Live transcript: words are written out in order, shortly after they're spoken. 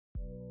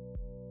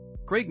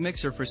Great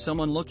mixer for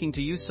someone looking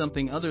to use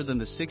something other than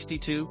the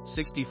 62,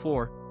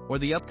 64, or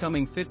the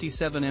upcoming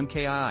 57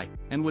 MKII,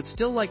 and would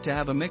still like to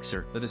have a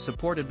mixer that is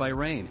supported by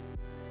Rane.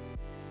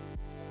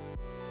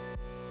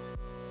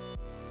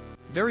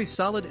 Very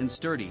solid and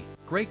sturdy,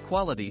 great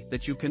quality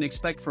that you can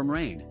expect from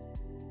Rane.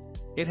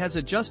 It has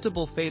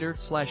adjustable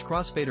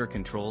fader/crossfader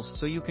controls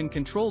so you can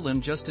control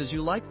them just as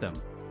you like them.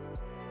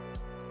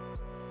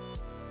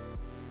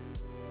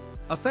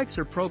 Effects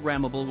are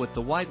programmable with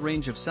the wide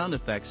range of sound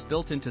effects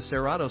built into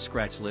Serato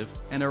Scratch Live,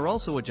 and are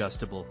also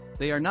adjustable.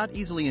 They are not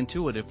easily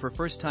intuitive for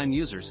first-time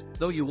users,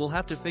 though you will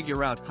have to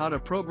figure out how to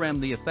program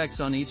the effects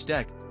on each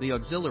deck, the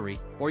auxiliary,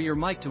 or your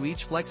mic to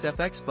each Flex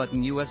FX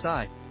button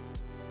USI.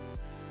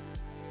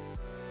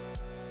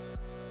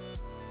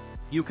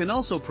 You can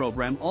also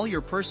program all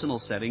your personal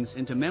settings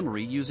into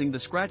memory using the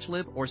Scratch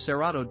Live or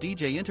Serato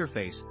DJ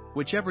interface,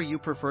 whichever you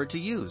prefer to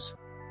use.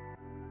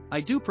 I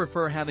do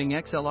prefer having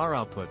XLR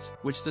outputs,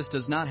 which this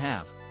does not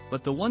have,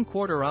 but the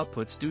 1/4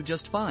 outputs do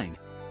just fine.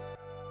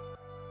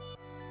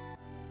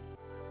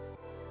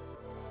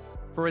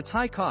 For its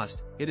high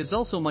cost, it is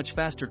also much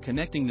faster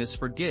connecting this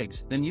for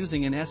gigs than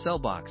using an SL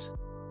box.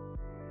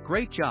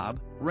 Great job,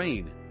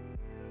 Rane.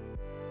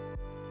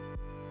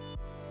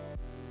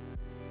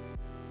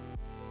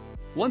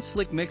 One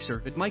slick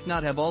mixer, it might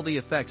not have all the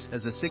effects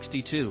as a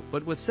 62,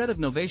 but with set of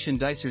Novation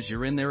dicers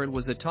you're in there, it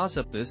was a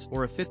toss-up. This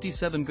or a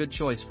 57 good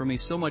choice for me.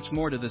 So much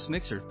more to this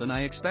mixer than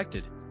I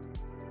expected.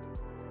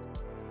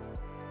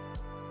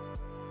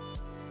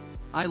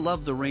 I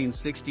love the Rane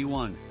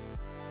 61.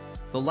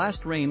 The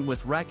last Rane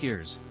with rack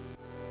ears.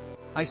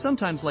 I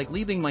sometimes like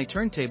leaving my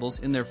turntables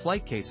in their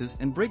flight cases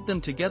and bring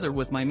them together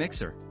with my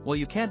mixer. Well,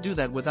 you can't do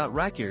that without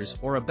rack ears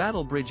or a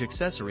battle bridge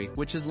accessory,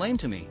 which is lame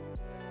to me.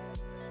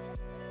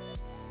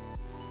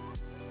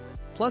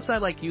 Plus I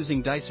like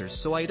using dicers,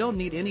 so I don't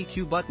need any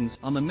cue buttons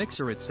on the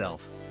mixer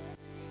itself.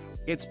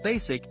 It's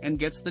basic and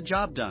gets the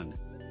job done.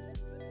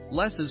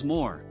 Less is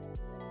more.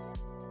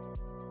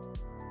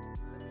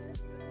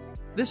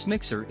 This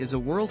mixer is a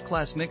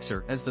world-class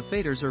mixer as the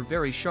faders are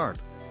very sharp.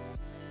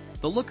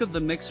 The look of the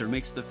mixer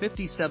makes the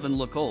 57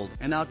 look old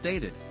and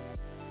outdated.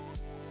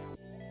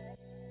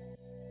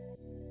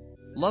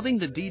 Loving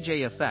the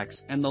DJ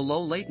effects and the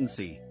low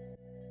latency.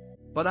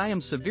 But I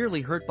am severely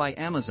hurt by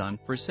Amazon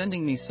for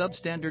sending me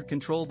substandard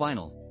control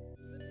vinyl.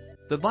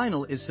 The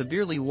vinyl is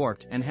severely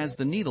warped and has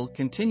the needle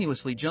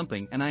continuously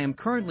jumping, and I am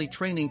currently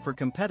training for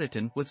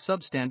competition with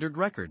substandard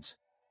records.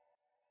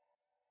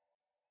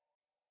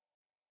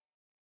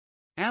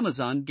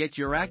 Amazon, get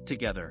your act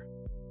together.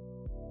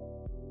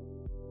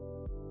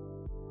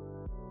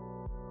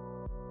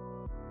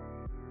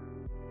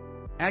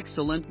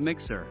 Excellent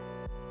mixer.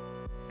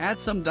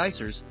 Add some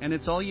dicers and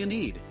it's all you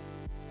need.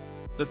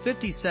 The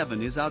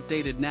 57 is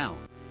outdated now.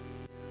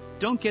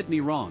 Don't get me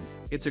wrong,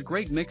 it's a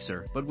great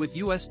mixer, but with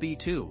USB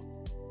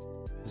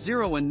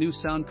 2.0 and new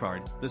sound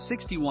card, the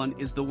 61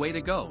 is the way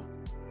to go.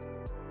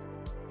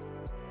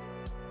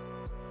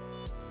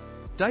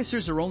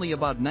 Dicers are only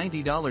about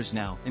 $90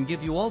 now and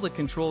give you all the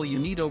control you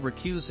need over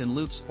cues and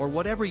loops or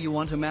whatever you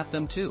want to map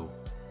them to.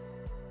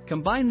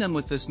 Combine them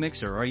with this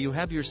mixer or you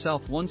have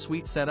yourself one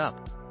sweet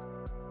setup.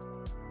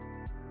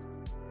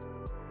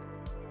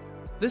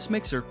 This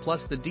mixer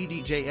plus the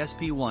DDJ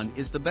SP1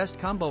 is the best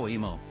combo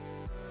emo.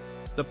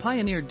 The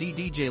Pioneer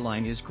DDJ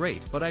line is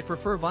great, but I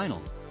prefer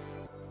vinyl.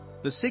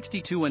 The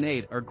 62 and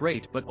 8 are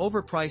great but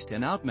overpriced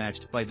and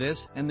outmatched by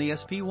this and the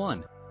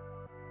SP1.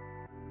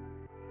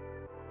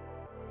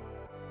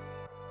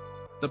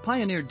 The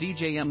Pioneer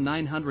DJ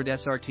M900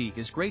 SRT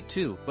is great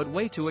too, but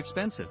way too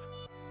expensive.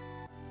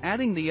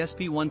 Adding the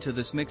SP1 to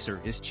this mixer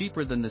is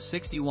cheaper than the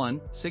 61,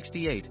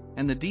 68,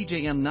 and the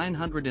DJ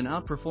M900 and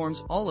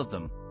outperforms all of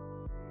them.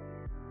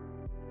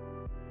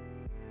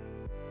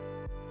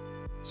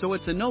 So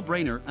it's a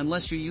no-brainer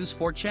unless you use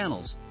 4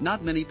 channels,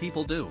 not many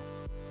people do.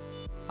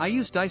 I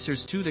use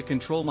dicers too to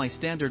control my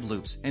standard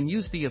loops and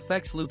use the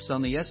effects loops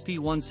on the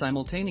SP1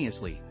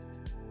 simultaneously.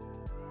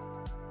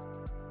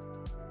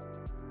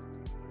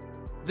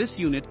 This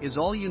unit is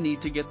all you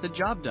need to get the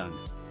job done.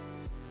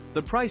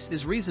 The price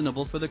is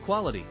reasonable for the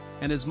quality,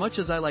 and as much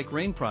as I like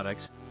Rane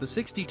products, the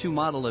 62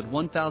 model at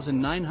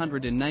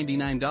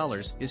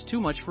 $1,999 is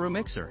too much for a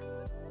mixer.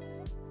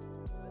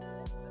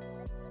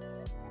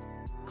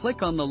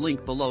 Click on the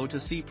link below to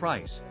see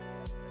price.